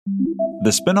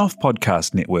The Spin-off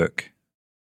Podcast Network.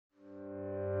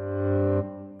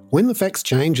 When the Facts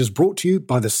Change is brought to you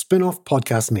by the Spin-off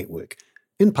Podcast Network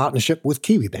in partnership with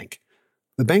Kiwibank,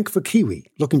 the bank for Kiwi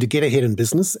looking to get ahead in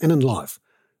business and in life.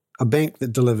 A bank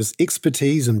that delivers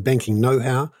expertise in banking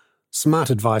know-how, smart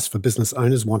advice for business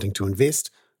owners wanting to invest,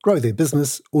 grow their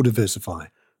business or diversify.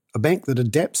 A bank that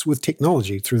adapts with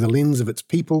technology through the lens of its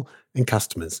people and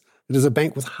customers. It is a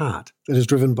bank with heart that is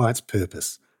driven by its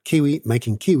purpose. Kiwi,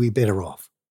 making Kiwi better off.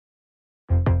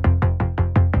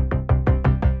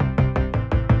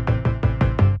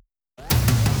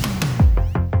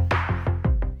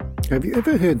 Have you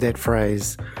ever heard that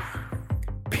phrase,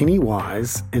 penny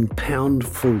wise and pound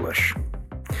foolish?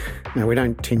 Now, we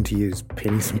don't tend to use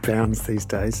pennies and pounds these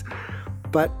days,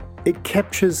 but it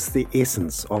captures the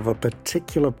essence of a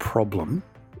particular problem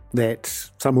that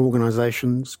some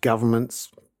organisations,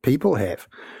 governments, people have,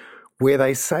 where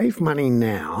they save money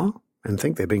now and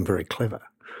think they're being very clever,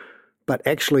 but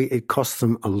actually it costs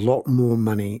them a lot more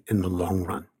money in the long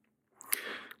run.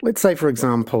 Let's say, for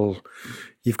example,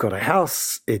 you've got a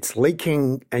house, it's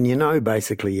leaking, and you know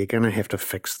basically you're going to have to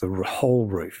fix the whole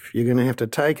roof. You're going to have to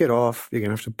take it off, you're going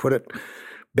to have to put it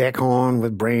back on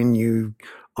with brand new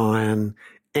iron,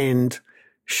 and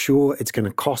sure, it's going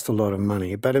to cost a lot of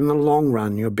money, but in the long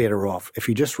run, you're better off if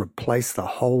you just replace the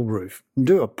whole roof and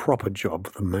do a proper job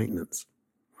with the maintenance.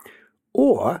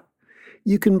 Or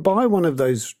you can buy one of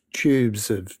those tubes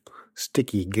of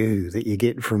sticky goo that you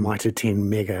get from Mitre 10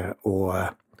 Mega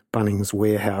or Bunnings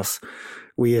Warehouse,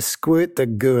 where you squirt the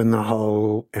goo in the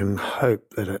hole and hope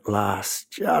that it lasts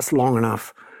just long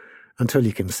enough until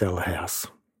you can sell the house,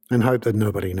 and hope that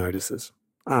nobody notices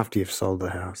after you've sold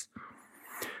the house.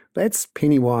 That's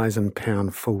penny wise and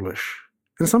pound foolish.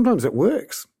 And sometimes it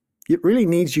works. It really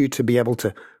needs you to be able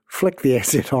to flick the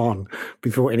asset on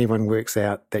before anyone works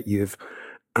out that you've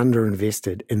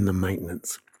underinvested in the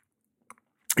maintenance.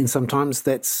 And sometimes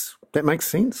that makes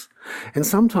sense. And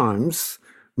sometimes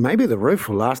maybe the roof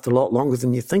will last a lot longer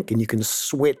than you think, and you can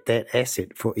sweat that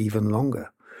asset for even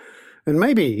longer. And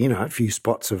maybe, a few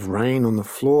spots of rain on the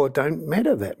floor don't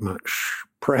matter that much.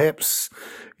 Perhaps,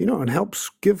 it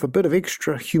helps give a bit of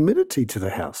extra humidity to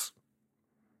the house.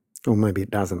 Or maybe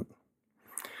it doesn't.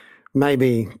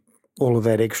 Maybe all of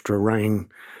that extra rain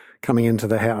coming into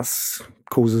the house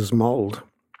causes mold,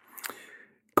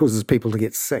 causes people to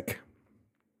get sick.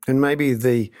 And maybe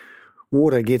the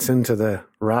water gets into the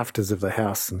rafters of the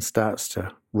house and starts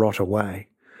to rot away.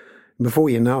 Before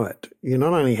you know it, you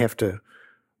not only have to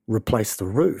replace the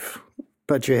roof,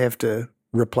 but you have to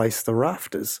replace the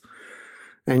rafters.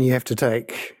 And you have to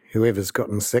take whoever's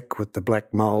gotten sick with the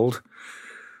black mould,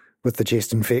 with the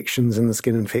chest infections and the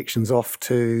skin infections, off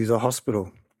to the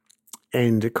hospital.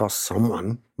 And it costs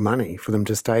someone money for them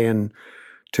to stay in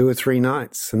 2 or 3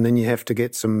 nights. And then you have to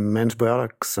get some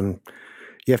antibiotics and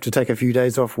you have to take a few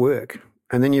days off work.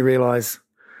 And then you realise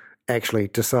actually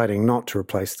deciding not to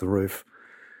replace the roof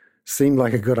seemed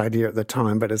like a good idea at the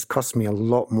time, but it's cost me a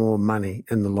lot more money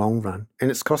in the long run. And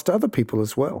it's cost other people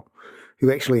as well,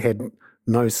 who actually had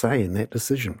no say in that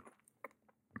decision.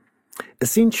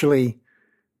 Essentially,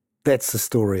 that's the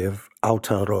story of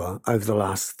Aotearoa over the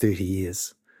last 30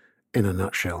 years in a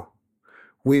nutshell.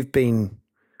 We've been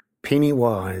penny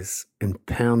wise and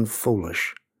pound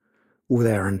foolish with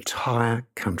our entire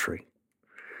country.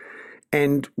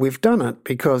 And we've done it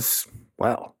because,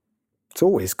 well, it's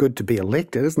always good to be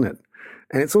elected, isn't it?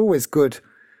 And it's always good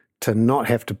to not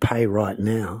have to pay right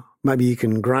now. Maybe you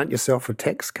can grant yourself a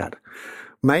tax cut.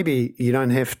 Maybe you don't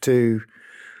have to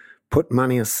put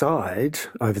money aside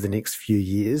over the next few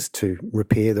years to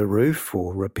repair the roof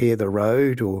or repair the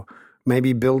road, or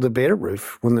maybe build a better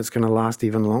roof, one that's going to last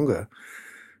even longer,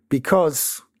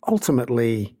 because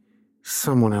ultimately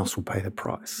someone else will pay the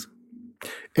price.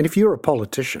 And if you're a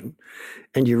politician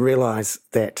and you realise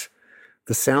that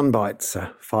the sound bites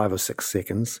are 5 or 6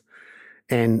 seconds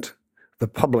and the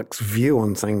public's view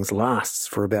on things lasts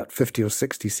for about 50 or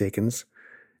 60 seconds,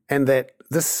 and that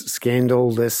this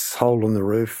scandal, this hole in the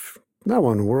roof, no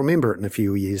one will remember it in a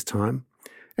few years' time.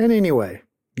 And anyway,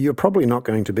 you're probably not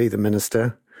going to be the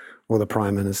minister or the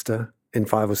prime minister in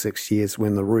 5 or 6 years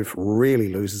when the roof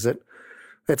really loses it.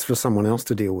 That's for someone else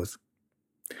to deal with.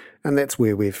 And that's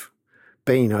where we've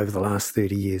been over the last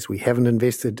 30 years. We haven't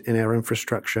invested in our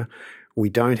infrastructure. We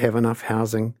don't have enough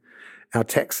housing. Our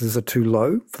taxes are too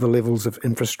low for the levels of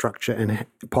infrastructure and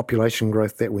population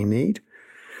growth that we need.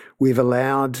 We've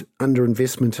allowed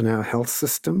underinvestment in our health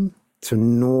system to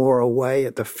gnaw away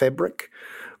at the fabric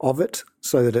of it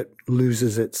so that it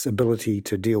loses its ability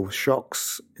to deal with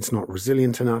shocks. It's not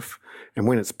resilient enough. And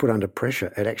when it's put under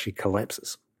pressure, it actually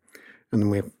collapses. and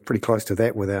we're pretty close to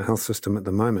that with our health system at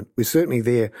the moment. We're certainly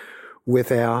there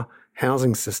with our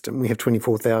housing system. We have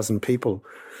 24,000 people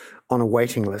on a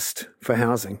waiting list for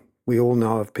housing. We all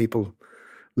know of people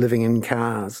living in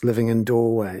cars, living in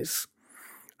doorways,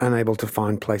 unable to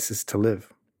find places to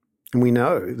live. And we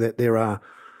know that there are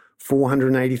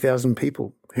 480,000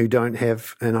 people who don't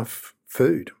have enough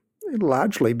food,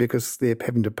 largely because they're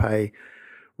having to pay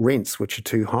rents which are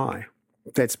too high.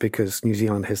 That's because New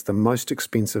Zealand has the most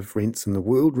expensive rents in the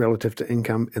world relative to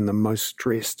income and the most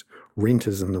stressed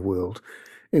renters in the world,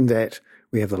 in that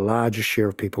we have the largest share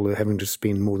of people who are having to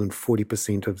spend more than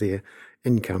 40% of their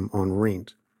income on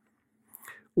rent.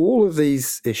 All of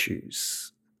these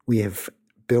issues we have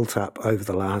built up over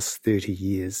the last 30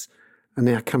 years are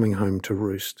now coming home to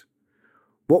roost.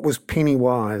 What was penny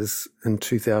wise in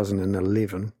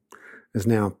 2011 is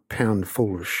now pound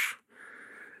foolish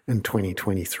in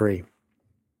 2023.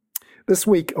 This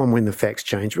week on When the Facts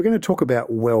Change, we're going to talk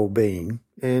about well-being,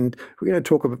 and we're going to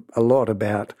talk a lot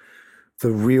about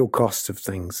the real costs of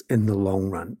things in the long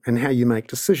run and how you make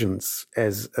decisions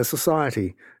as a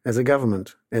society, as a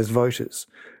government, as voters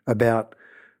about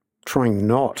trying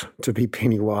not to be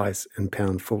penny wise and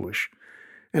pound foolish,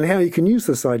 and how you can use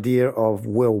this idea of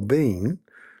well-being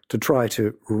to try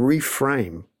to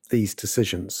reframe these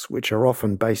decisions, which are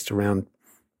often based around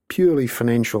purely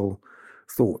financial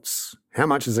thoughts. How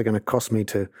much is it going to cost me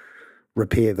to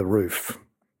repair the roof?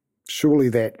 Surely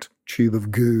that tube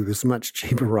of goo is much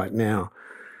cheaper right now.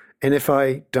 And if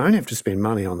I don't have to spend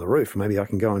money on the roof, maybe I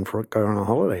can go on a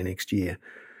holiday next year.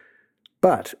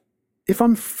 But if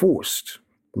I'm forced,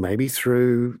 maybe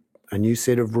through a new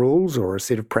set of rules or a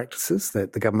set of practices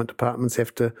that the government departments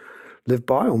have to live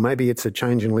by, or maybe it's a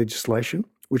change in legislation,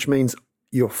 which means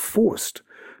you're forced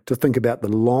to think about the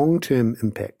long-term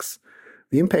impacts,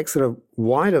 the impacts that are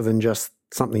wider than just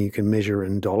something you can measure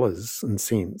in dollars and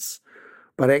cents,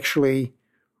 but actually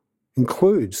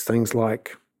includes things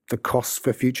like the costs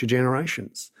for future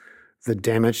generations, the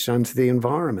damage done to the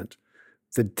environment,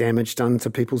 the damage done to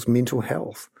people's mental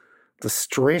health, the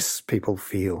stress people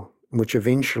feel, which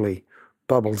eventually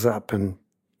bubbles up and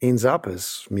ends up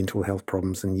as mental health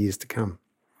problems in years to come.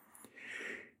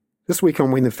 This week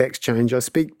on When the Facts Change, I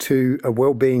speak to a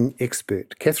wellbeing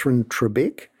expert, Catherine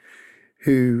Trebeck,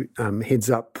 who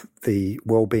heads up the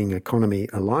Wellbeing Economy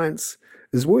Alliance,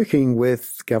 is working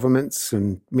with governments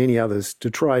and many others to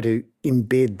try to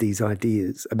embed these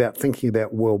ideas about thinking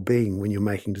about well-being when you're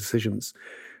making decisions.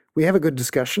 We have a good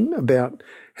discussion about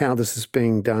how this is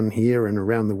being done here and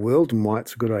around the world and why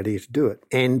it's a good idea to do it.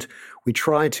 And we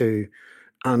try to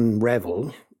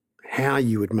unravel how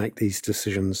you would make these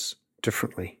decisions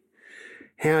differently,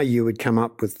 how you would come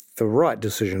up with the right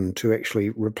decision to actually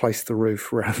replace the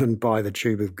roof rather than buy the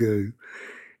tube of goo,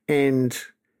 and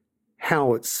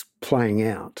how it's playing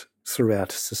out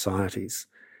throughout societies,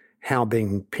 how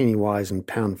being penny wise and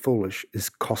pound foolish is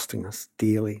costing us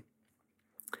dearly.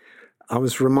 I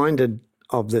was reminded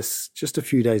of this just a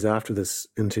few days after this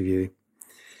interview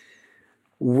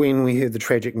when we heard the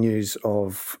tragic news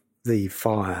of the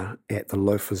fire at the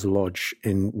Loafers Lodge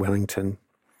in Wellington.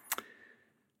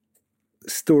 The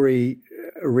story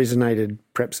resonated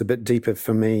perhaps a bit deeper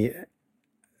for me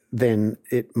than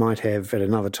it might have at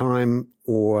another time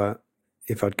or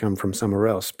if I'd come from somewhere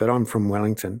else. But I'm from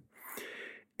Wellington,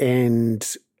 and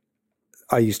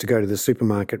I used to go to the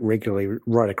supermarket regularly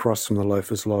right across from the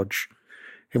Loafers Lodge.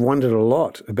 I've wondered a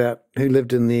lot about who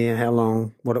lived in there, how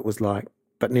long, what it was like,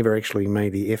 but never actually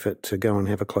made the effort to go and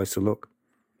have a closer look.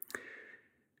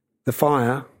 The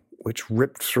fire, which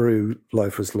ripped through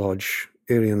Loafers Lodge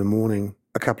early in the morning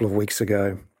a couple of weeks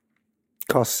ago,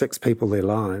 cost 6 people their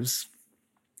lives.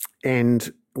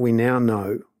 And we now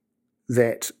know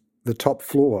that the top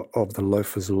floor of the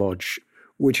Loafers Lodge,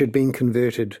 which had been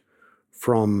converted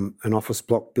from an office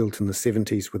block built in the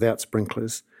 70s without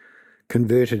sprinklers,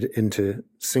 converted into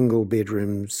single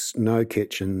bedrooms, no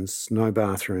kitchens, no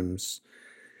bathrooms,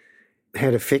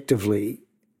 had effectively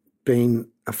been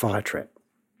a fire trap.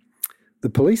 The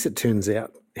police, it turns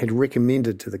out, had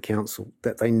recommended to the council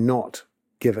that they not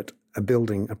give it a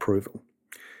building approval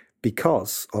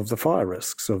because of the fire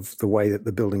risks of the way that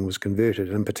the building was converted,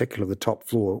 in particular the top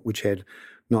floor, which had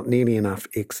not nearly enough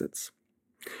exits.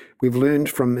 We've learned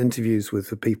from interviews with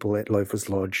the people at Loafers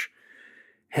Lodge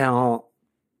how,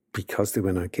 because there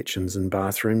were no kitchens and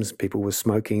bathrooms, people were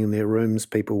smoking in their rooms,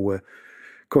 people were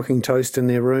cooking toast in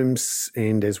their rooms,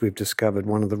 and as we've discovered,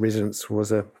 one of the residents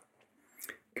was a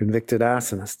convicted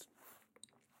arsonist.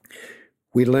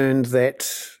 We learned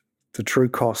that the true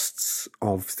costs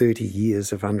of 30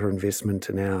 years of underinvestment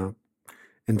in our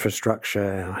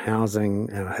infrastructure, our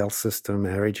housing, our health system,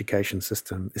 our education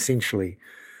system, essentially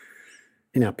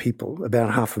in our people,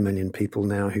 about 500,000 people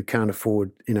now who can't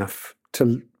afford enough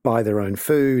to buy their own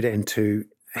food and to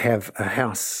have a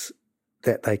house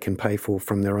that they can pay for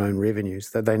from their own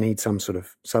revenues, that they need some sort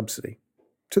of subsidy,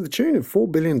 to the tune of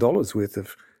 $4 billion worth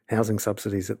of housing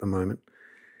subsidies at the moment.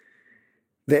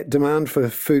 That demand for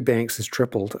food banks has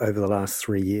tripled over the last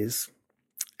 3 years.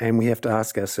 And we have to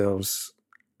ask ourselves,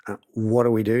 what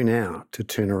do we do now to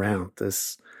turn around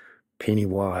this penny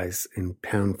wise and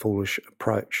pound foolish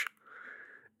approach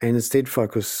and instead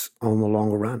focus on the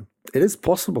longer run? It is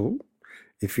possible,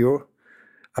 if you're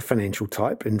a financial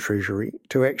type in Treasury,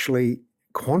 to actually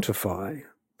quantify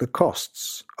the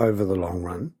costs over the long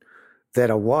run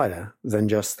that are wider than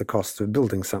just the cost of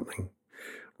building something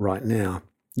right now.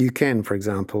 You can, for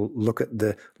example, look at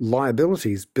the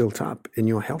liabilities built up in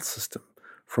your health system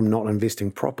from not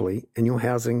investing properly in your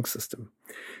housing system.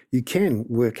 You can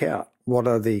work out what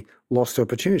are the lost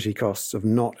opportunity costs of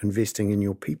not investing in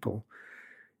your people.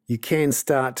 You can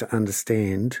start to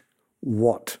understand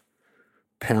what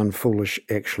pound foolish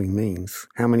actually means.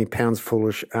 How many pounds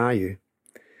foolish are you?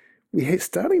 We're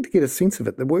starting to get a sense of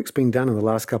it. The work's been done in the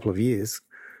last couple of years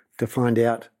to find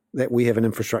out that we have an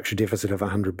infrastructure deficit of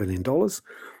 $100 billion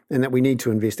and that we need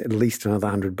to invest at least another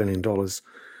 $100 billion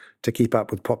to keep up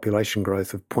with population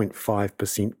growth of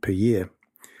 0.5% per year.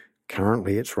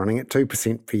 Currently, it's running at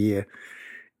 2% per year,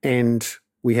 and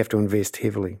we have to invest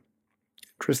heavily.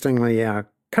 Interestingly, our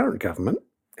current government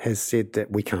has said that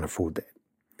we can't afford that.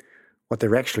 What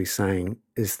they're actually saying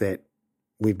is that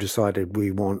we've decided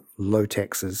we want low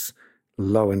taxes,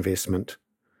 low investment,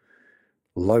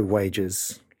 low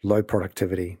wages, low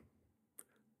productivity,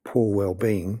 poor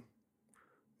well-being,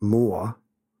 more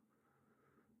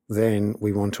than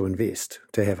we want to invest,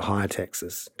 to have higher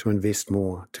taxes, to invest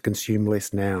more, to consume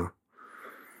less now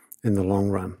in the long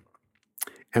run.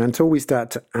 And until we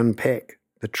start to unpack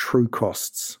the true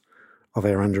costs of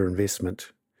our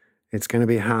underinvestment, it's going to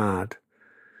be hard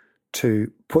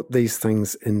to put these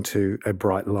things into a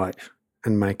bright light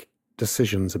and make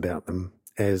decisions about them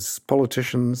as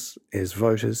politicians, as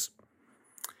voters,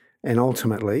 and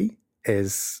ultimately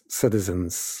as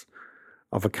citizens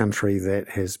of a country that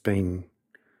has been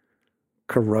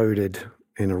corroded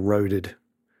and eroded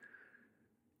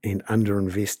and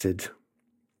underinvested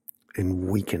and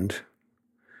weakened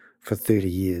for 30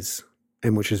 years,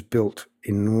 and which has built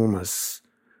enormous,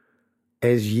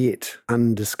 as yet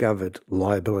undiscovered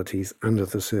liabilities under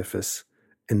the surface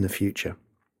in the future.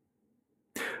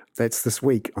 That's this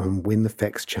week on When the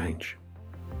Facts Change.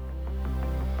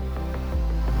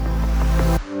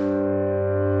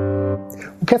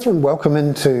 Well, Catherine, welcome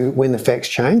into When the Facts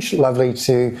Change. Lovely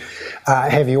to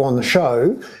have you on the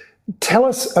show. Tell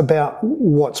us about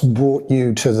what's brought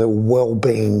you to the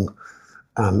wellbeing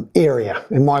area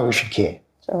and why we should care.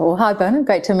 Well, hi, Bernard.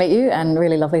 Great to meet you and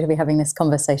really lovely to be having this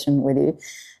conversation with you.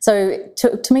 So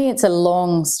to me, it's a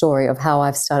long story of how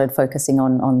I've started focusing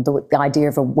on the idea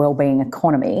of a wellbeing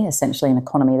economy, essentially an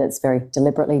economy that's very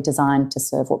deliberately designed to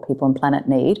serve what people on planet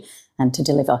need and to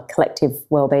deliver collective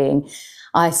wellbeing.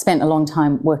 I spent a long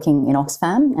time working in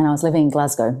Oxfam and I was living in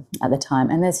Glasgow at the time,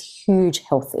 and there's huge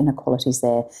health inequalities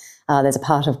there. There's a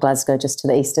part of Glasgow just to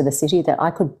the east of the city that I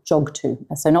could jog to,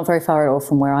 so not very far at all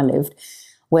from where I lived,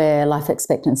 where life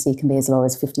expectancy can be as low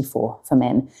as 54 for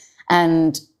men.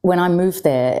 And when I moved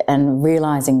there and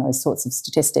realising those sorts of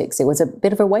statistics, it was a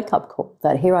bit of a wake-up call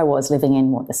that here I was living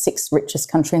in, the sixth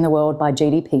richest country in the world by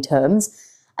GDP terms,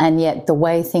 and yet the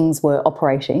way things were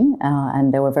operating,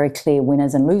 and there were very clear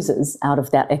winners and losers out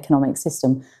of that economic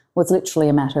system, was literally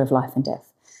a matter of life and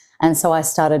death. And so I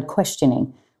started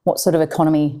questioning, what sort of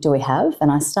economy do we have?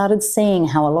 And I started seeing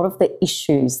how a lot of the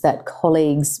issues that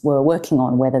colleagues were working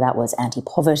on, whether that was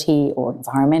anti-poverty or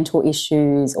environmental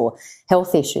issues or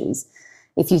health issues,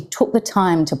 if you took the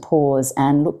time to pause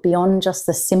and look beyond just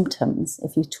the symptoms,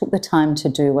 if you took the time to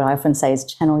do what I often say is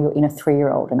channel your inner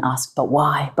 3-year-old and ask, but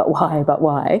why,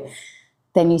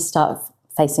 then you start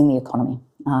facing the economy.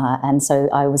 And so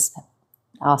I was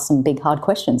asked some big, hard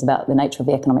questions about the nature of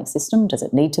the economic system. Does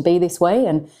it need to be this way?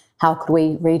 And how could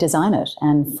we redesign it?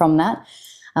 And from that,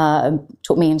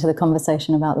 took me into the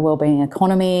conversation about the wellbeing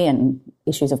economy and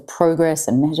issues of progress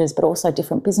and measures, but also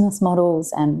different business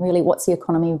models and really what's the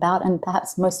economy about, and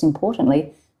perhaps most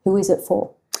importantly, who is it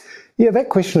for? Yeah, that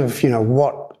question of,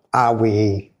 what are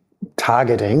we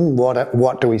targeting?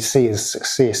 What do we see as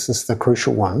success is the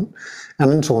crucial one.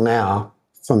 And until now,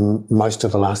 for most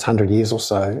of the last 100 years or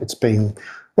so, it's been,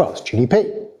 it's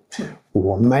GDP,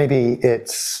 or maybe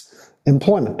it's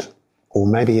employment, or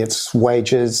maybe it's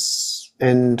wages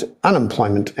and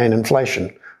unemployment and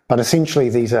inflation. But essentially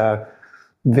these are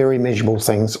very measurable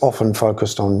things, often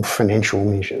focused on financial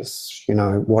measures.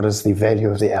 What is the value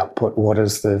of the output? What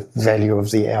is the value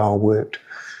of the hour worked?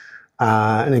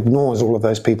 And ignores all of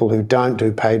those people who don't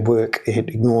do paid work. It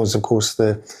ignores, of course,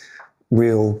 the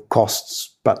real costs,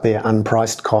 but they're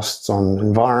unpriced costs on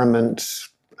environment,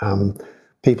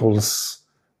 people's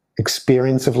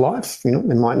experience of life. They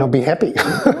might not be happy.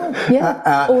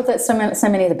 Or that so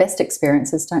many of the best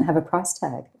experiences don't have a price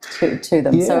tag to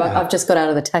them. So I've just got out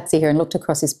of the taxi here and looked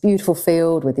across this beautiful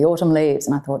field with the autumn leaves,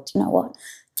 and I thought, you know what?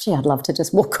 Gee, I'd love to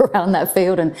just walk around that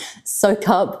field and soak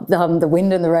up the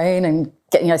wind and the rain and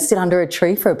sit under a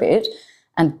tree for a bit,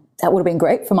 and that would have been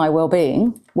great for my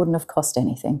well-being. Wouldn't have cost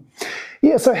anything.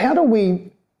 Yeah. So how do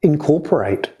we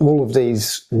incorporate all of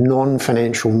these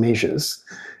non-financial measures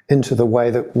into the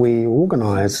way that we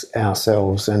organise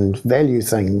ourselves and value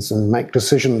things and make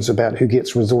decisions about who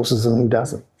gets resources and who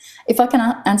doesn't? If I can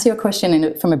answer your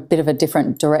question from a bit of a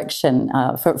different direction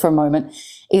for a moment,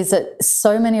 is that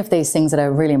so many of these things that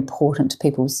are really important to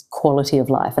people's quality of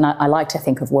life, and I like to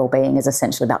think of well-being as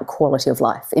essentially about quality of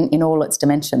life in all its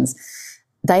dimensions,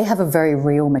 they have a very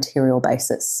real material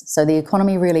basis. So the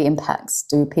economy really impacts.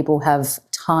 Do people have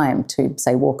time to,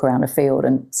 say, walk around a field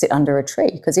and sit under a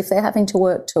tree? Because if they're having to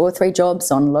work 2 or 3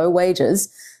 jobs on low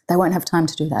wages, they won't have time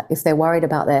to do that. If they're worried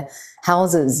about their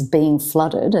houses being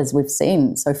flooded, as we've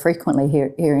seen so frequently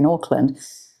here in Auckland,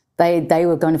 they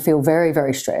were going to feel very,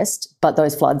 very stressed. But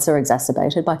those floods are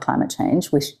exacerbated by climate change,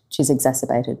 which is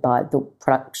exacerbated by the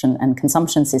production and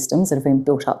consumption systems that have been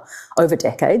built up over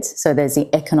decades. So there's the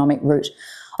economic root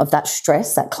of that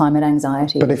stress, that climate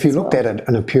anxiety. But if you looked at it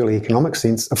in a purely economic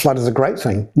sense, a flood is a great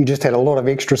thing. You just had a lot of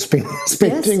extra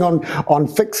spending on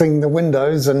fixing the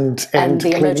windows and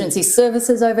the emergency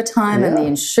services over time and the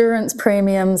insurance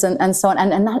premiums and so on.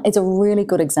 And that is a really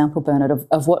good example, Bernard,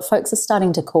 of what folks are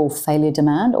starting to call failure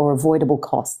demand or avoidable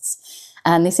costs.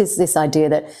 And this is this idea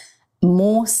that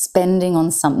more spending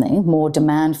on something, more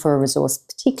demand for a resource,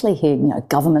 particularly here,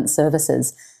 government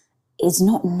services, is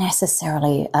not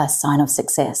necessarily a sign of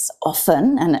success.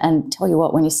 Often, and tell you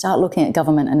what, when you start looking at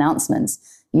government announcements,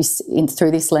 through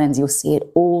this lens, you'll see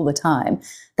it all the time,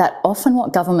 that often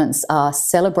what governments are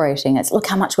celebrating is, look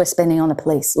how much we're spending on the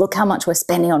police, look how much we're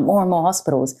spending on more and more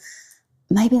hospitals.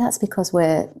 Maybe that's because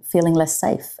we're feeling less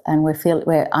safe and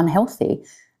we're unhealthy.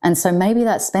 And so maybe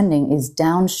that spending is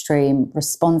downstream,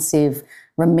 responsive,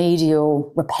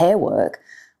 remedial repair work,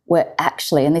 where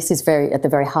actually, and this is at the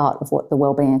very heart of what the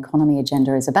wellbeing economy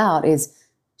agenda is about, is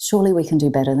surely we can do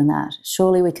better than that.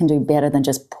 Surely we can do better than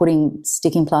just putting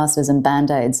sticking plasters and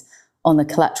Band-Aids on the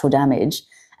collateral damage.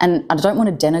 And I don't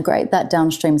want to denigrate that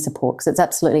downstream support, because it's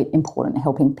absolutely important in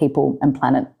helping people and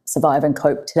planet survive and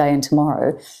cope today and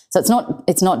tomorrow. So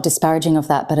it's not disparaging of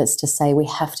that, but it's to say we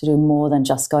have to do more than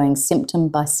just going symptom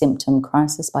by symptom,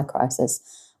 crisis by crisis.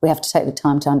 We have to take the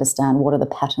time to understand what are the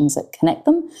patterns that connect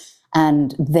them,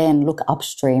 and then look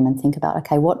upstream and think about,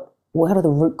 okay, what are the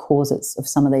root causes of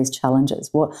some of these challenges?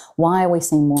 Why are we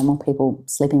seeing more and more people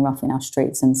sleeping rough in our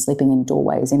streets and sleeping in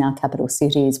doorways in our capital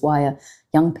cities? Why are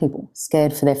young people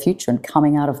scared for their future and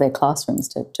coming out of their classrooms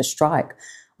to strike?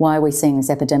 Why are we seeing this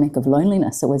epidemic of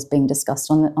loneliness that was being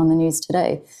discussed on the news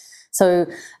today? So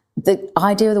the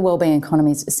idea of the wellbeing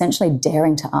economy is essentially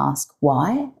daring to ask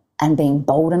why and being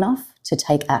bold enough to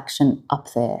take action up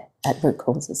there at root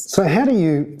causes. So how do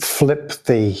you flip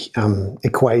the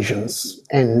equations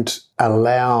and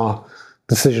allow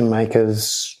decision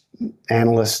makers,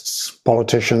 analysts,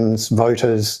 politicians,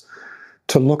 voters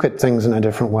to look at things in a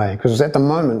different way? Because at the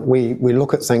moment we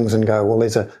look at things and go, well,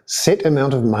 there's a set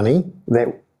amount of money that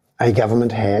a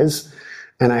government has,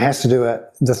 and it has to do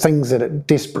the things that it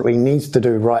desperately needs to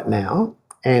do right now.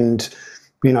 And,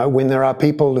 when there are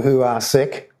people who are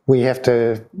sick, we have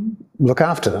to look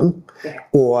after them,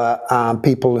 or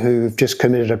people who've just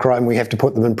committed a crime, we have to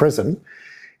put them in prison.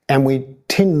 And we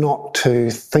tend not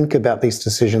to think about these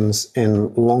decisions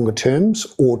in longer terms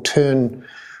or turn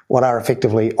what are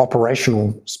effectively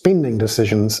operational spending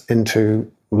decisions into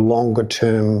longer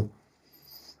term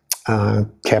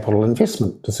capital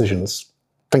investment decisions,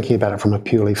 thinking about it from a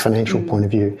purely financial point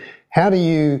of view. How do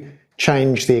you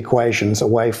change the equations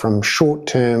away from short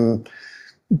term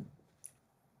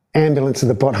ambulance at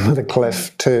the bottom of the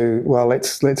cliff to, well,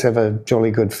 let's have a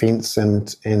jolly good fence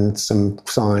and some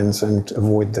signs and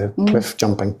avoid the cliff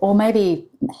jumping? Or maybe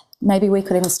we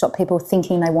could even stop people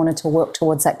thinking they wanted to work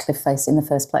towards that cliff face in the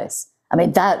first place. I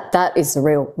mean, that is the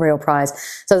real prize.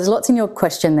 So there's lots in your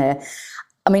question there.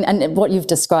 I mean, and what you've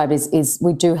described is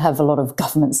we do have a lot of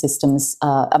government systems,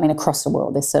 across the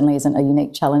world. This certainly isn't a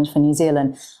unique challenge for New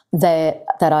Zealand, that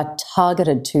are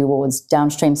targeted towards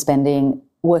downstream spending,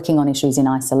 working on issues in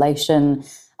isolation,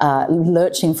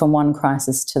 lurching from one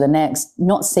crisis to the next,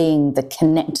 not seeing the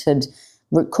connected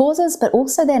root causes, but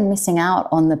also then missing out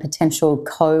on the potential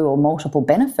or multiple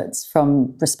benefits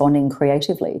from responding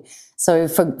creatively. So,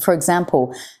 for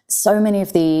example, so many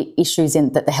of the issues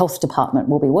that the health department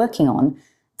will be working on,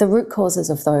 the root causes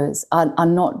of those are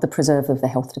not the preserve of the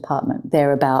health department.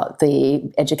 They're about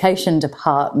the education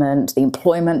department, the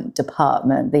employment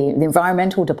department, the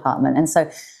environmental department. And so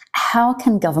how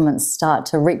can governments start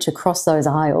to reach across those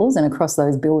aisles and across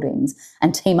those buildings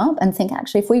and team up and think,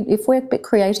 actually, if we're a bit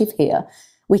creative here,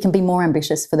 we can be more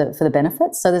ambitious for the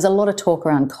benefits. So there's a lot of talk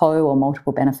around or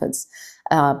multiple benefits,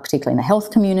 particularly in the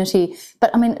health community.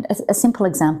 But I mean, a simple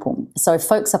example. So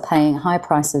folks are paying high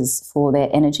prices for their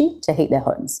energy to heat their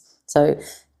homes. So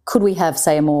could we have,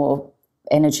 say, a more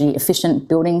energy efficient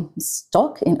building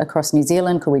stock across New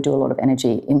Zealand? Could we do a lot of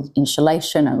energy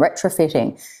insulation and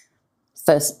retrofitting?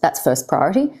 That's first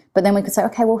priority. But then we could say,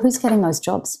 okay, well, who's getting those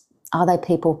jobs? Are they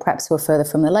people perhaps who are further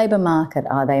from the labour market?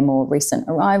 Are they more recent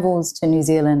arrivals to New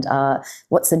Zealand?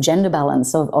 What's the gender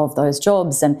balance of those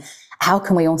jobs? And how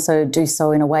can we also do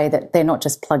so in a way that they're not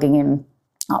just plugging in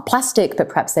plastic, but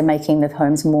perhaps they're making the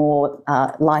homes more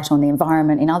light on the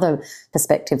environment in other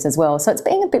perspectives as well. So it's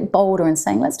being a bit bolder and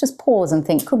saying, let's just pause and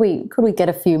think, could we get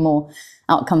a few more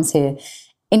outcomes here?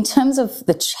 In terms of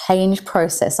the change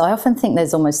process, I often think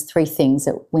there's almost three things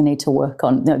that we need to work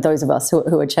on, those of us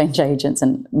who are change agents,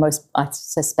 and I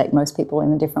suspect most people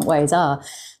in different ways are.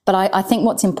 But I think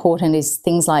what's important is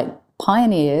things like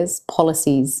pioneers,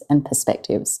 policies, and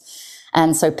perspectives.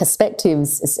 And so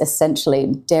perspectives is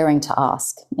essentially daring to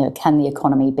ask, can the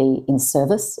economy be in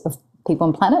service of people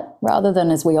and planet rather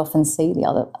than, as we often see, the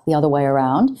other way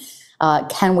around?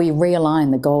 Can we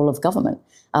realign the goal of government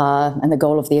and the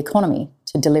goal of the economy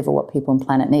to deliver what people and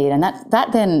planet need? And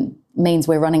that then means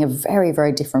we're running a very,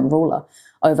 very different ruler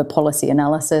over policy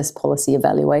analysis, policy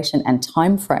evaluation, and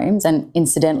timeframes. And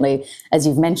incidentally, as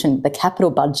you've mentioned, the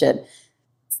capital budget,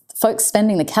 folks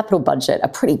spending the capital budget are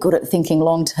pretty good at thinking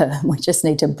long term. We just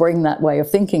need to bring that way of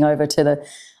thinking over to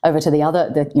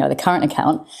the current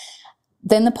account.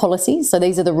 Then the policies. So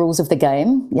these are the rules of the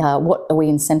game. What are we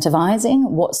incentivizing?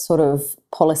 What sort of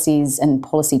policies and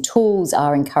policy tools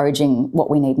are encouraging what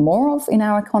we need more of in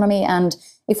our economy? And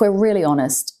if we're really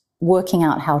honest, working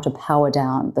out how to power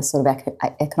down the sort of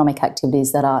economic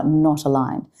activities that are not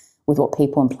aligned with what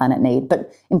people and planet need,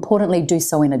 but importantly, do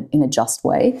so in a just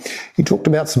way. You talked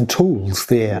about some tools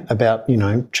there about,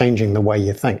 changing the way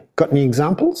you think. Got any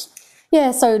examples?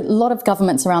 Yeah, so a lot of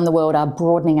governments around the world are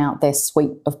broadening out their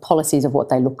suite of policies of what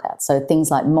they look at. So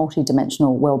things like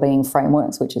multidimensional wellbeing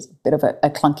frameworks, which is a bit of a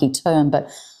clunky term,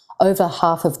 but over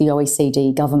half of the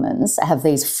OECD governments have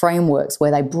these frameworks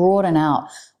where they broaden out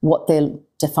what they're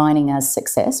defining as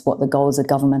success, what the goals of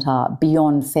government are,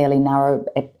 beyond fairly narrow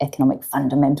economic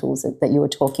fundamentals that you were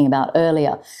talking about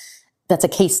earlier. That's a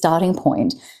key starting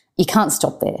point. You can't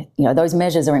stop there. Those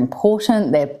measures are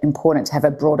important. They're important to have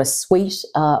a broader suite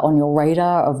on your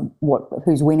radar of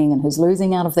who's winning and who's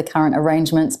losing out of the current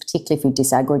arrangements, particularly if you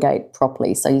disaggregate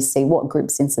properly. So you see what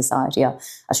groups in society are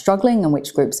struggling and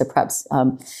which groups are perhaps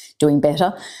doing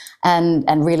better.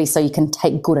 And really so you can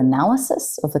take good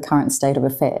analysis of the current state of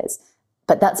affairs.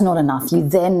 But that's not enough. You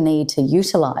then need to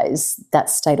utilise that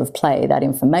state of play, that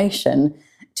information,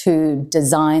 to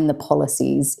design the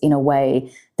policies in a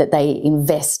way that they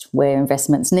invest where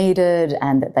investment's needed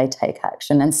and that they take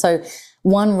action. And so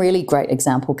one really great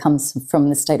example comes from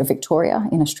the state of Victoria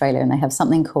in Australia, and they have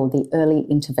something called the Early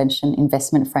Intervention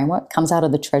Investment Framework. It comes out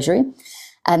of the Treasury,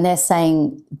 and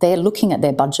they're looking at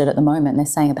their budget at the moment, and they're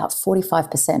saying about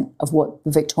 45% of what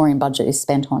the Victorian budget is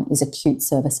spent on is acute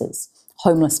services,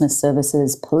 homelessness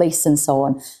services, police and so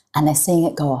on, and they're seeing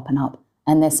it go up and up.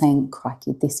 And they're saying,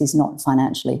 crikey, this is not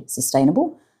financially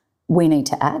sustainable. We need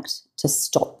to act to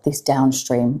stop this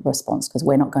downstream response because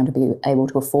we're not going to be able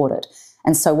to afford it.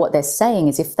 And so what they're saying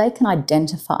is if they can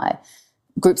identify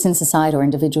groups in society or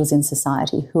individuals in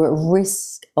society who are at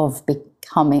risk of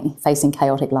facing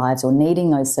chaotic lives or needing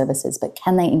those services, but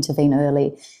can they intervene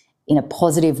early in a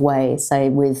positive way, say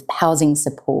with housing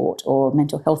support or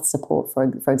mental health support,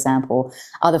 for example,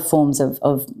 other forms of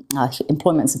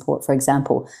employment support, for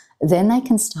example, then they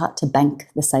can start to bank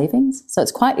the savings. So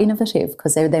it's quite innovative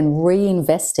because they're then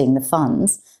reinvesting the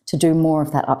funds to do more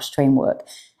of that upstream work.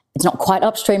 It's not quite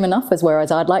upstream enough as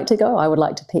I'd like to go. I would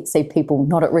like to see people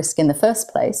not at risk in the first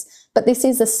place. But this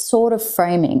is the sort of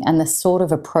framing and the sort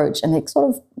of approach and the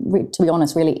sort of, to be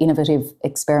honest, really innovative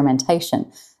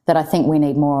experimentation that I think we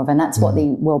need more of. And that's what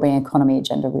the wellbeing economy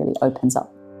agenda really opens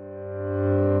up.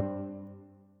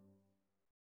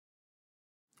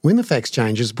 When the Facts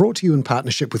Change is brought to you in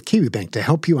partnership with Kiwibank to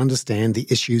help you understand the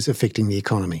issues affecting the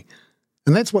economy.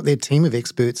 And that's what their team of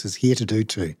experts is here to do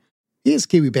too. Here's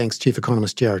Kiwibank's Chief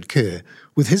Economist Jared Kerr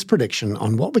with his prediction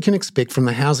on what we can expect from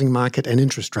the housing market and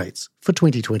interest rates for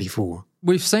 2024.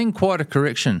 We've seen quite a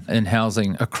correction in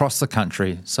housing across the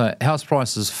country. So house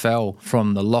prices fell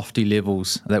from the lofty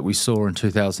levels that we saw in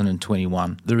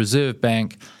 2021. The Reserve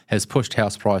Bank has pushed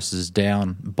house prices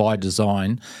down by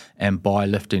design and by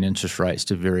lifting interest rates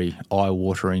to very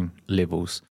eye-watering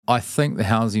levels. I think the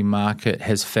housing market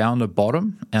has found a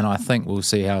bottom, and I think we'll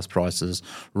see house prices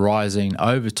rising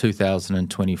over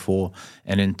 2024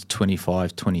 and into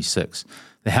 25-26.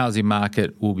 The housing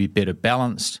market will be better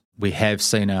balanced. We have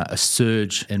seen a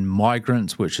surge in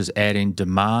migrants, which is adding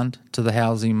demand to the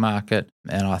housing market,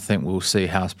 and I think we'll see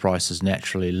house prices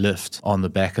naturally lift on the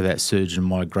back of that surge in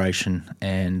migration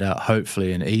and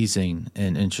hopefully an easing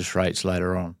in interest rates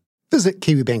later on. Visit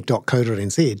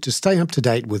kiwibank.co.nz to stay up to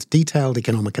date with detailed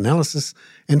economic analysis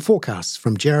and forecasts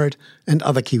from Jared and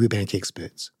other Kiwibank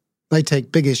experts. They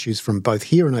take big issues from both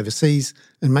here and overseas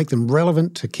and make them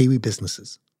relevant to Kiwi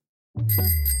businesses.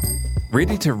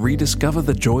 Ready to rediscover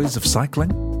the joys of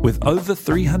cycling? With over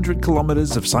 300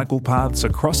 kilometres of cycle paths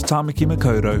across Tāmaki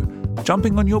Makaurau,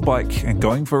 jumping on your bike and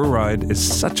going for a ride is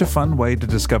such a fun way to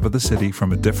discover the city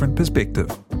from a different perspective.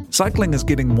 Cycling is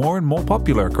getting more and more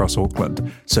popular across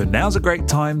Auckland, so now's a great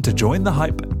time to join the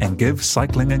hype and give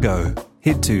cycling a go.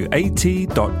 Head to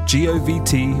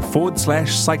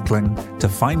at.govt/cycling to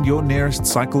find your nearest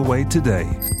cycleway today.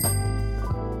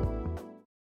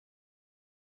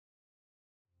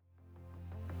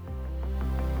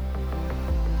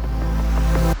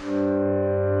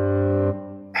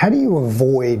 How do you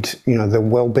avoid, the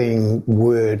well-being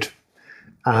word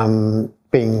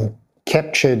being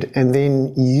captured and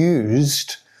then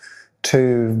used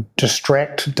to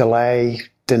distract, delay,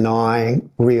 deny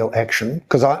real action?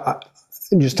 Because I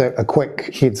just a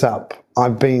quick heads up,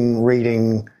 I've been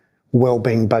reading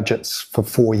well-being budgets for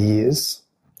 4 years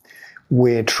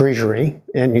where Treasury,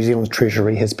 and New Zealand's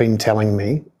Treasury has been telling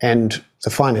me, and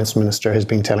the Finance Minister has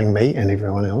been telling me and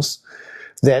everyone else,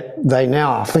 that they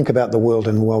now think about the world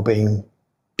in well-being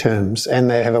terms, and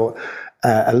they have a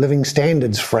living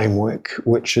standards framework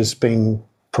which is being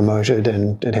promoted,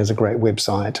 and it has a great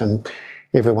website, and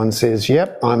everyone says,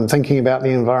 yep, I'm thinking about the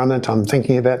environment, I'm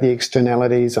thinking about the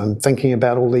externalities, I'm thinking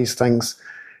about all these things,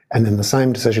 and then the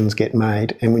same decisions get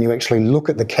made. And when you actually look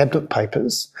at the cabinet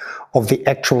papers of the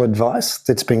actual advice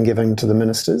that's been given to the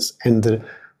ministers and the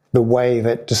way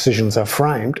that decisions are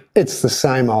framed, it's the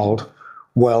same old,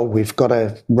 well, we've got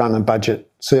to run a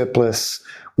budget surplus,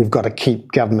 we've got to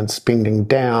keep government spending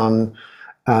down,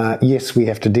 yes, we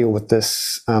have to deal with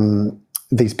this,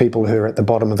 these people who are at the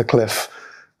bottom of the cliff,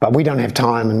 but we don't have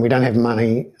time and we don't have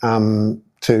money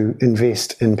to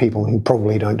invest in people who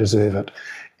probably don't deserve it.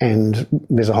 And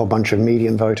there's a whole bunch of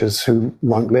median voters who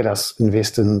won't let us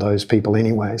invest in those people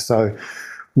anyway. So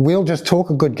we'll just talk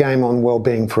a good game on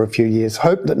well-being for a few years,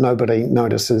 hope that nobody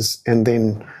notices, and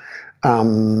then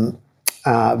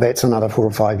that's another 4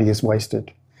 or 5 years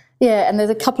wasted. Yeah, and there's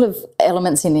a couple of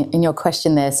elements in your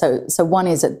question there. So one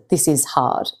is that this is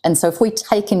hard. And so if we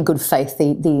take in good faith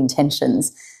the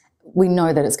intentions, we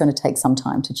know that it's going to take some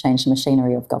time to change the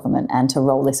machinery of government and to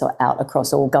roll this out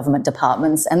across all government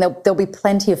departments. And there'll be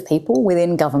plenty of people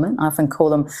within government. I often call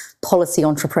them policy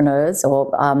entrepreneurs,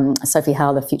 or Sophie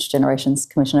Howe, the Future Generations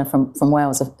Commissioner from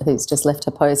Wales, who's just left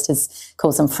her post,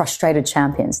 calls them frustrated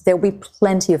champions. There'll be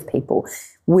plenty of people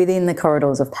within the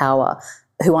corridors of power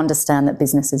who understand that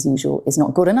business as usual is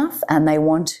not good enough, and they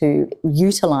want to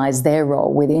utilise their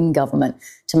role within government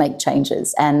to make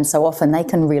changes. And so often they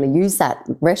can really use that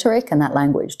rhetoric and that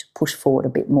language to push forward a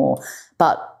bit more.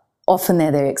 But often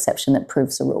they're the exception that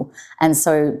proves the rule. And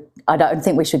so I don't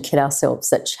think we should kid ourselves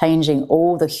that changing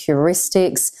all the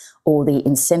heuristics, all the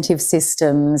incentive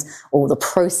systems, all the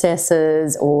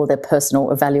processes, all the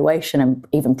personal evaluation and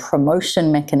even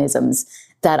promotion mechanisms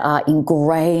that are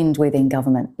ingrained within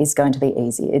government is going to be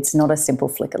easy. It's not a simple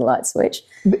flick of the light switch.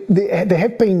 There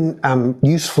have been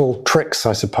useful tricks,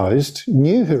 I suppose,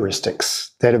 new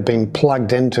heuristics that have been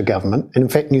plugged into government. And in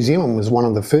fact, New Zealand was one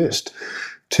of the first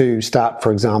to start,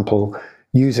 for example,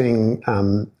 using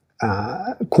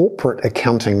corporate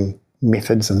accounting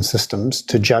methods and systems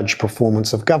to judge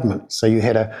performance of government. So you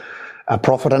had a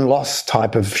profit and loss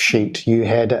type of sheet. You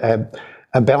had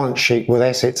a balance sheet with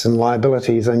assets and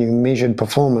liabilities, and you measured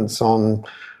performance on,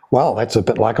 well, that's a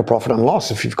bit like a profit and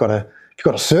loss. If you've got a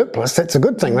surplus, that's a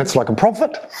good thing. That's like a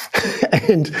profit.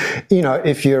 And,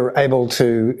 if you're able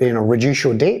to, reduce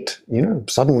your debt,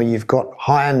 suddenly you've got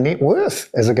higher net worth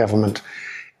as a government.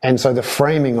 And so the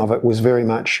framing of it was very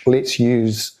much, let's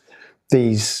use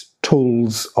these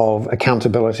tools of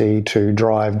accountability to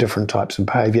drive different types of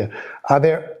behaviour. Are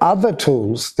there other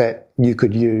tools that you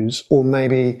could use, or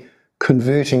maybe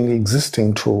converting the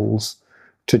existing tools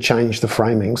to change the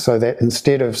framing so that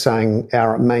instead of saying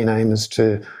our main aim is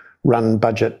to run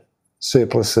budget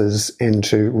surpluses and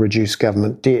to reduce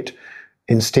government debt,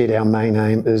 instead our main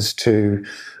aim is to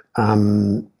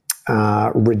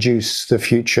reduce the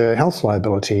future health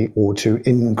liability or to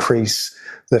increase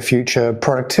the future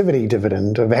productivity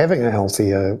dividend of having a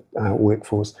healthier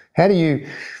workforce? How do you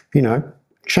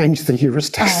change the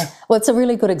heuristics? Well, it's a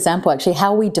really good example, actually,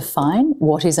 how we define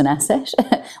what is an asset,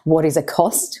 what is a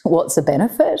cost, what's a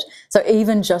benefit. So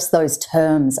even just those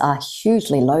terms are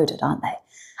hugely loaded, aren't they?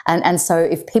 And so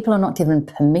if people are not given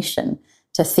permission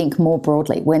to think more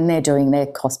broadly when they're doing their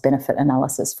cost-benefit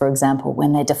analysis, for example,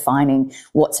 when they're defining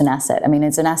what's an asset. I mean,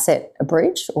 is an asset a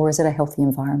bridge, or is it a healthy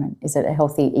environment? Is it a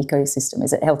healthy ecosystem?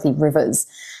 Is it healthy rivers?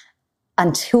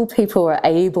 Until people are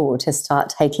able to start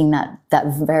taking that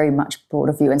very much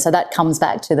broader view. And so that comes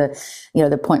back to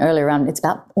the point earlier around, it's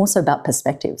also about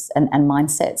perspectives and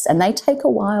mindsets. And they take a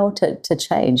while to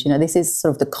change. This is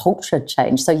sort of the culture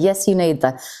change. So yes, you need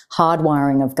the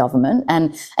hardwiring of government.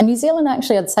 And New Zealand,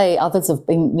 actually, I'd say others have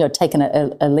been, taken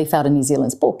a leaf out of New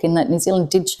Zealand's book, in that New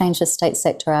Zealand did change the State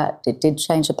Sector Act. It did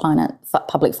change the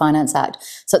Public Finance Act.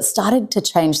 So it started to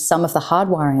change some of the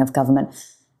hardwiring of government.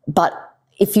 But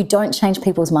if you don't change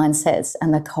people's mindsets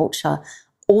and the culture,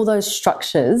 all those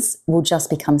structures will just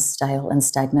become stale and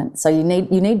stagnant. So you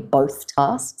need both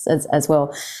tasks as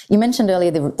well. You mentioned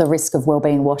earlier the risk of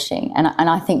wellbeing washing, and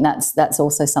I think that's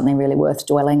also something really worth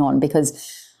dwelling on,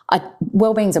 because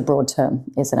wellbeing's a broad term,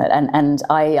 isn't it? And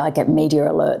I get media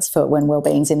alerts for when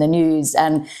wellbeing's in the news,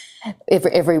 and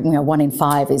every 1 in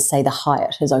 5 is, say, the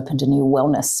Hyatt has opened a new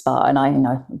wellness spa, and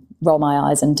I roll my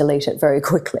eyes and delete it very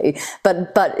quickly.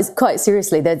 But it's quite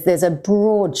seriously, there's a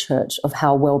broad church of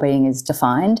how wellbeing is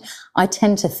defined. I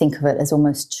tend to think of it as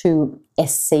almost two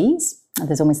SCs.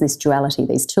 There's almost this duality,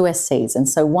 these two SCs. And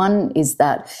so one is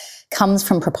that comes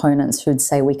from proponents who'd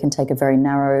say we can take a very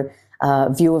narrow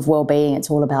view of well-being.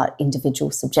 It's all about individual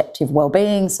subjective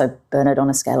well-being. So Bernard, on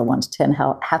a scale of 1 to 10,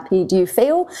 how happy do you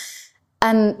feel?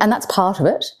 And that's part of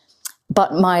it.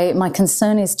 But my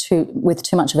concern is with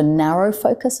too much of a narrow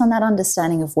focus on that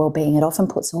understanding of well-being, it often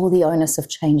puts all the onus of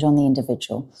change on the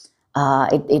individual.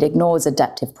 It ignores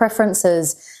adaptive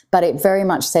preferences, but it very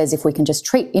much says if we can just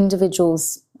treat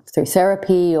individuals through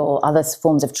therapy or other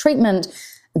forms of treatment,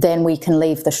 then we can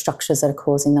leave the structures that are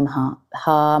causing them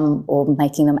harm or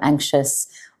making them anxious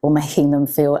or making them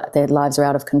feel their lives are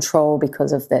out of control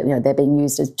because of they're being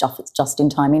used as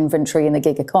just-in-time inventory in the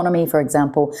gig economy, for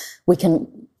example. We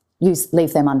can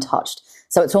leave them untouched.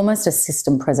 So it's almost a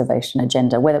system preservation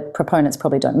agenda, where the proponents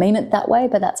probably don't mean it that way,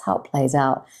 but that's how it plays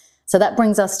out. So that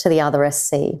brings us to the other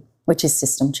SC, which is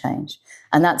system change.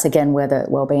 And that's, again, where the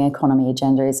wellbeing economy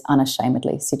agenda is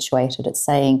unashamedly situated. It's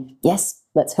saying, yes,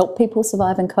 let's help people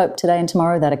survive and cope today and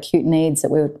tomorrow, that acute needs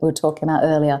that we were talking about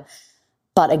earlier.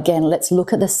 But again, let's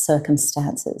look at the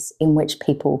circumstances in which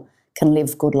people can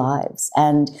live good lives.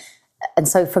 And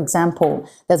so, for example,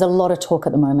 there's a lot of talk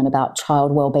at the moment about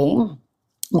child wellbeing.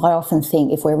 I often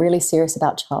think if we're really serious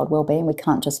about child wellbeing, we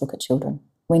can't just look at children.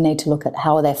 We need to look at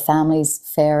how are their families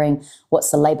faring,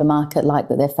 what's the labour market like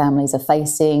that their families are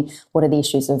facing, what are the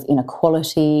issues of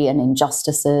inequality and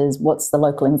injustices, what's the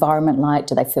local environment like,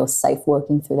 do they feel safe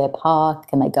working through their park,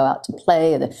 can they go out to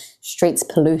play, are the streets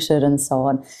polluted, and so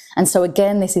on. And so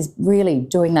again, this is really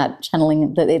doing that,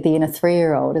 channeling the inner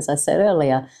 3-year-old, as I said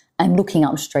earlier, and looking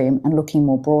upstream and looking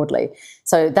more broadly.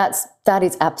 So that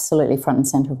is absolutely front and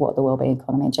centre of what the wellbeing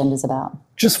economy agenda is about.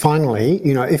 Just finally,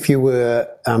 if you were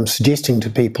suggesting to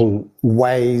people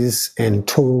ways and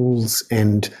tools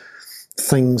and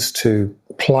things to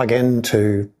plug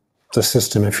into the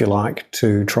system, if you like,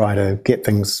 to try to get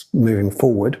things moving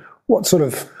forward, what sort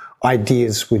of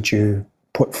ideas would you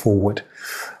put forward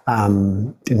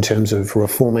in terms of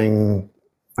reforming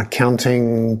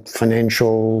accounting,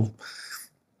 financial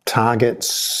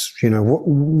targets?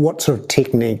 What sort of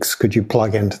techniques could you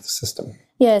plug into the system?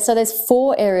 Yeah, so there's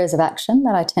 4 areas of action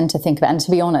that I tend to think about. And to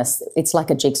be honest, it's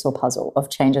like a jigsaw puzzle of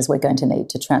changes we're going to need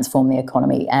to transform the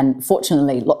economy. And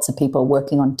fortunately, lots of people are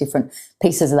working on different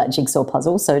pieces of that jigsaw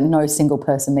puzzle. So no single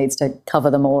person needs to cover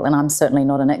them all. And I'm certainly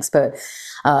not an expert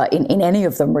in any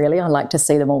of them, really. I like to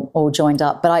see them all joined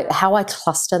up. But how I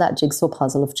cluster that jigsaw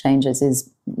puzzle of changes is,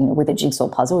 with a jigsaw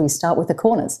puzzle, you start with the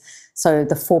corners. So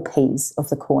the 4 Ps of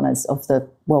the corners of the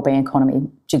wellbeing economy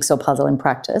jigsaw puzzle in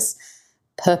practice: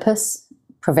 purpose,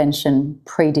 prevention,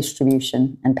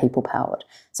 pre-distribution, and people-powered.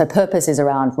 So purpose is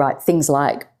around, things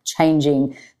like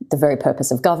changing the very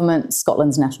purpose of government.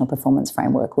 Scotland's National Performance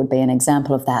Framework would be an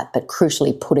example of that, but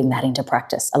crucially putting that into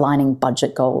practice, aligning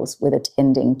budget goals with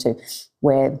attending to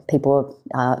where people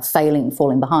are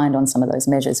falling behind on some of those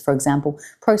measures. For example,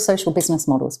 pro-social business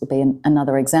models would be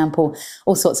another example.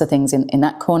 All sorts of things in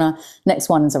that corner. Next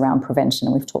one is around prevention,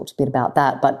 and we've talked a bit about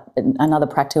that, but another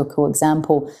practical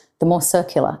example, the more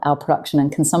circular our production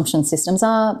and consumption systems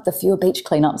are, the fewer beach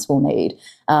cleanups we'll need,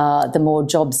 the more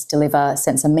jobs deliver a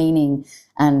sense of meaning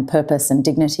and purpose and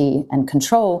dignity and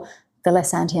control, the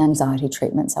less anti-anxiety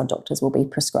treatments our doctors will be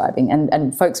prescribing.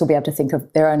 And folks will be able to think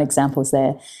of their own examples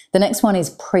there. The next one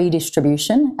is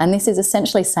pre-distribution. And this is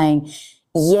essentially saying,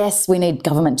 yes, we need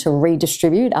government to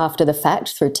redistribute after the fact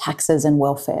through taxes and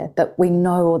welfare. But we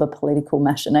know all the political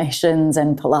machinations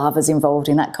and palavers involved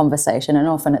in that conversation. And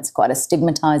often it's quite a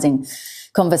stigmatising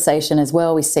conversation as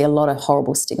well. We see a lot of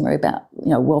horrible stigma about,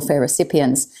 welfare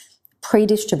recipients.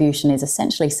 Pre-distribution is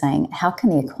essentially saying, how can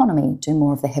the economy do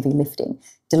more of the heavy lifting,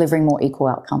 delivering more equal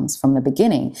outcomes from the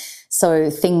beginning? So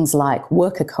things like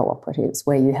worker cooperatives,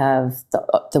 where you have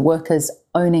the workers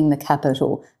owning the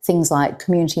capital, things like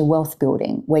community wealth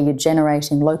building, where you're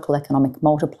generating local economic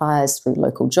multipliers through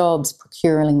local jobs,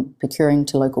 procuring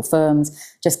to local firms,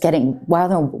 just getting,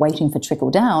 rather than waiting for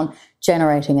trickle down,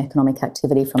 generating economic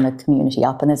activity from the community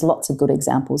up. And there's lots of good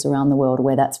examples around the world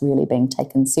where that's really being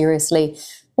taken seriously.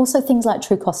 Also things like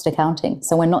true cost accounting.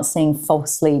 So we're not seeing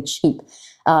falsely cheap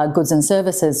goods and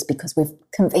services because we've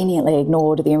conveniently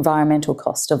ignored the environmental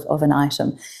cost of an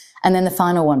item. And then the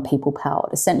final one, people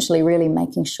powered, essentially really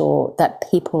making sure that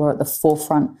people are at the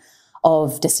forefront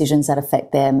of decisions that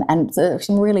affect them. And there are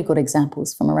some really good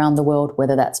examples from around the world,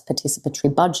 whether that's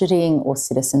participatory budgeting or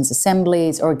citizens'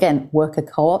 assemblies, or again, worker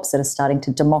co-ops that are starting to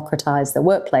democratise the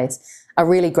workplace, are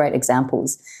really great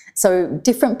examples. So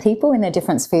different people in their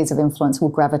different spheres of influence will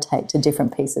gravitate to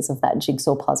different pieces of that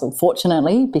jigsaw puzzle,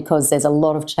 fortunately, because there's a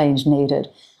lot of change needed.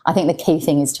 I think the key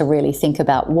thing is to really think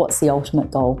about what's the ultimate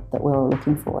goal that we're all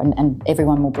looking for, and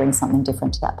everyone will bring something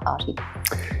different to that party.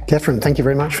 Catherine, thank you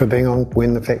very much for being on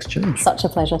When the Facts Change. Such a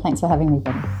pleasure. Thanks for having me,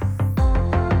 Ben.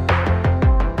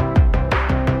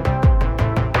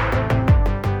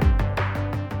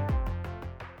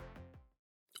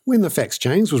 When the Facts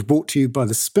Change was brought to you by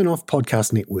the Spin-Off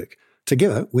Podcast Network,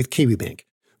 together with KiwiBank.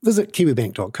 Visit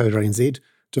kiwibank.co.nz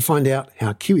to find out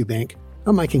how KiwiBank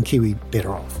are making Kiwi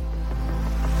better off.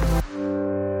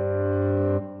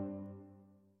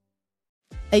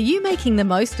 Are you making the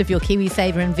most of your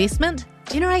KiwiSaver investment?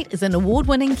 Generate is an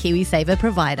award-winning KiwiSaver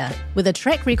provider with a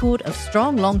track record of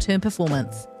strong long-term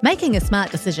performance. Making a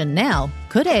smart decision now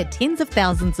could add tens of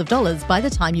thousands of dollars by the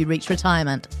time you reach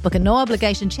retirement. Book a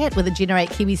no-obligation chat with a Generate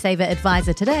KiwiSaver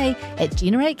advisor today at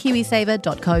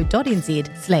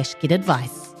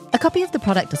generatekiwisaver.co.nz/get-advice. A copy of the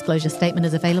product disclosure statement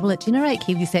is available at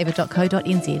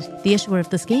generatekiwisaver.co.nz. The issuer of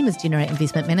the scheme is Generate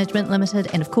Investment Management Limited,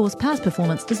 and of course, past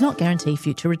performance does not guarantee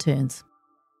future returns.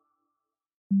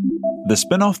 The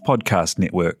Spin-Off Podcast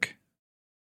Network.